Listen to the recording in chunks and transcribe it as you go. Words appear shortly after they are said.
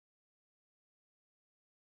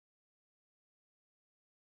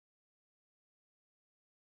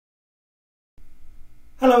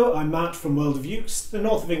Hello, I'm Matt from World of Ukes, the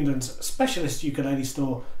North of England's specialist ukulele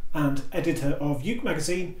store and editor of Uke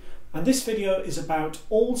magazine, and this video is about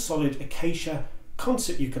all solid Acacia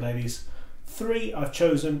concert ukuleles. 3 I've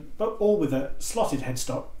chosen, but all with a slotted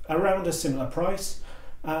headstock around a similar price,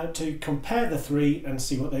 to compare the 3 and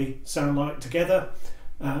see what they sound like together,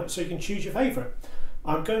 so you can choose your favourite.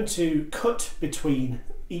 I'm going to cut between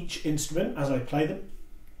each instrument as I play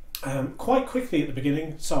them quite quickly at the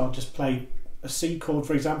beginning, so I'll just play a C chord,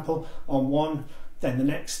 for example, on one, then the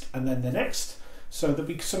next, and then the next. So there'll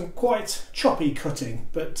be some quite choppy cutting,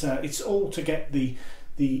 but it's all to get the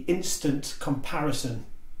instant comparison.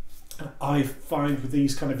 I find with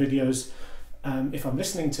these kind of videos, if I'm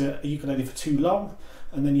listening to a ukulele for too long,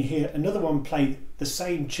 and then you hear another one play the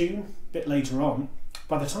same tune a bit later on,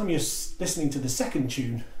 by the time you're listening to the second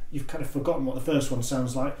tune, you've kind of forgotten what the first one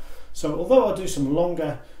sounds like. So although I'll do some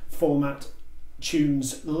longer format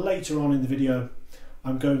tunes later on in the video,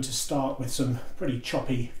 I'm going to start with some pretty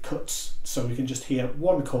choppy cuts so we can just hear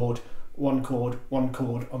one chord, one chord, one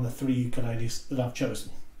chord on the 3 ukuleles that I've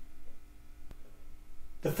chosen.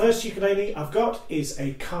 The first ukulele I've got is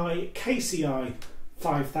a Kai KCI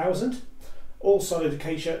 5000, all solid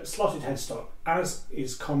Acacia slotted headstock, as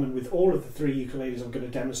is common with all of the 3 ukuleles I'm going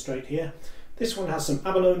to demonstrate here. This one has some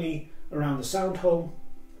abalone around the sound hole,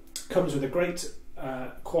 comes with a great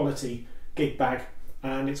quality gig bag,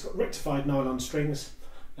 and it's got rectified nylon strings,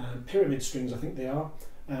 pyramid strings I think they are,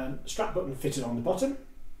 strap button fitted on the bottom.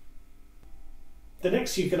 The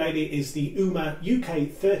next ukulele is the Uma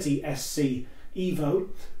UK30SC Evo,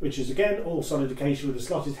 which is again all solid Acacia with a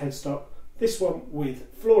slotted headstock, this one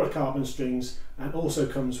with fluorocarbon strings, and also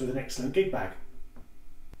comes with an excellent gig bag.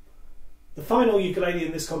 The final ukulele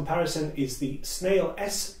in this comparison is the Snail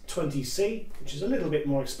S20C, which is a little bit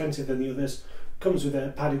more expensive than the others, comes with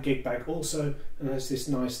a padded gig bag also, and has this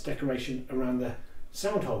nice decoration around the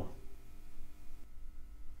sound hole.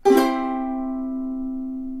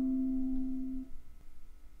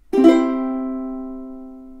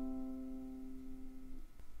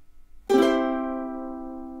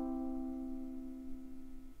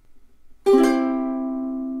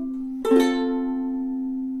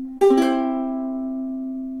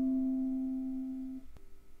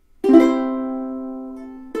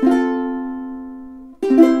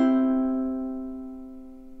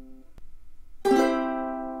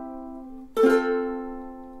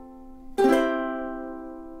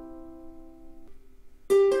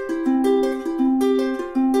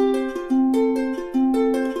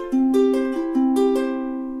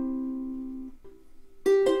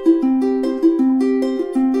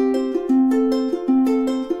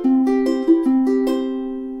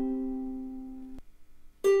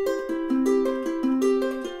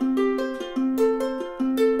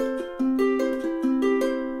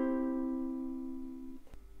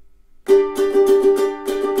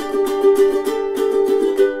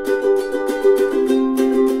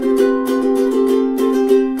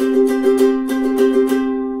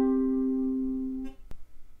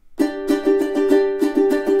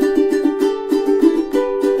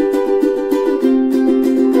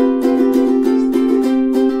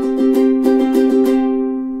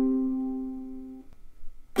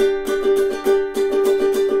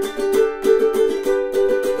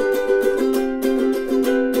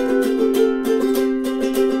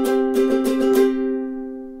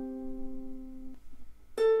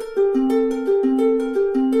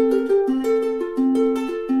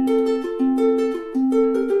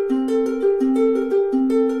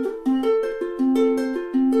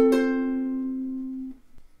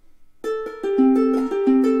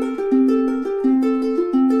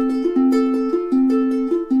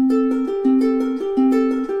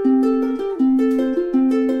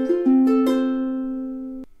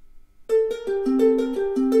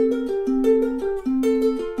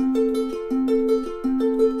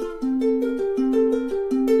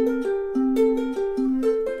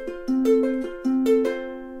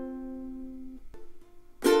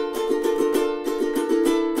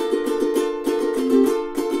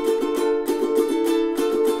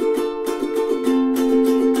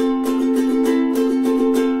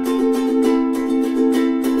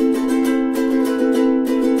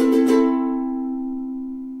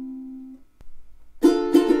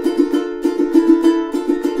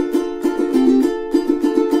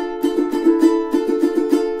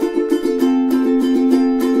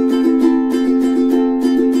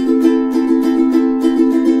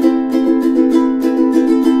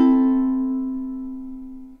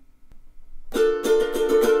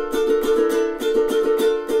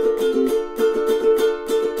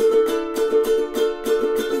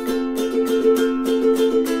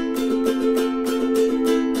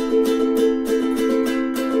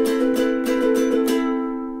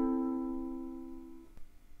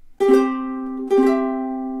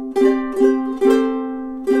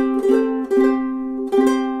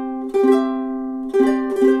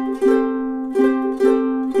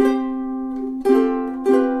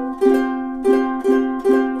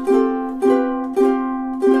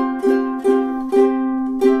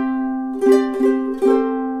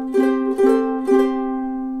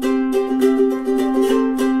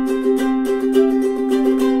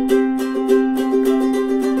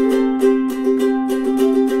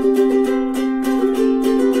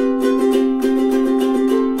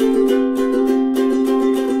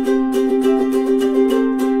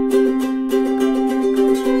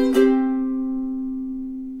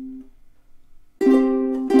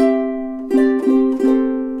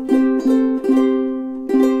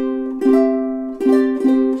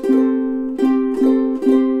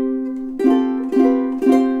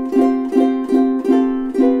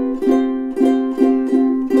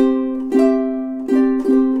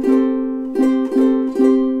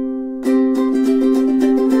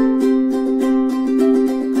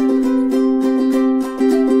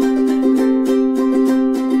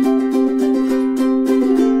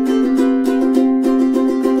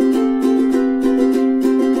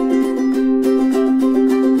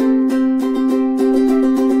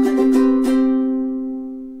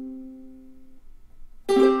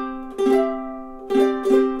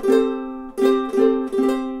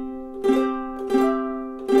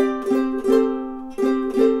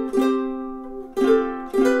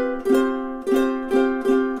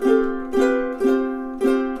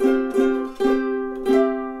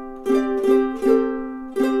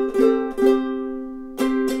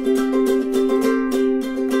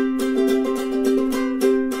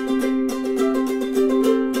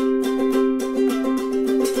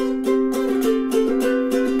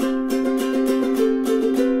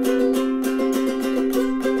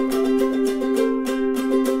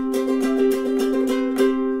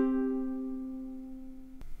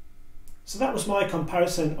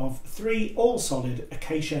 comparison of 3 all-solid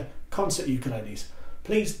Acacia concert ukuleles.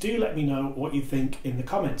 Please do let me know what you think in the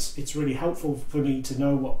comments. It's really helpful for me to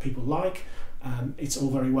know what people like. It's all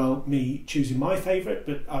very well me choosing my favourite,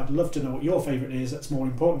 but I'd love to know what your favourite is. That's more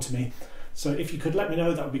important to me. So if you could let me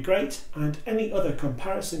know, that would be great. And any other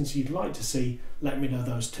comparisons you'd like to see, let me know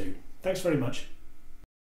those too. Thanks very much.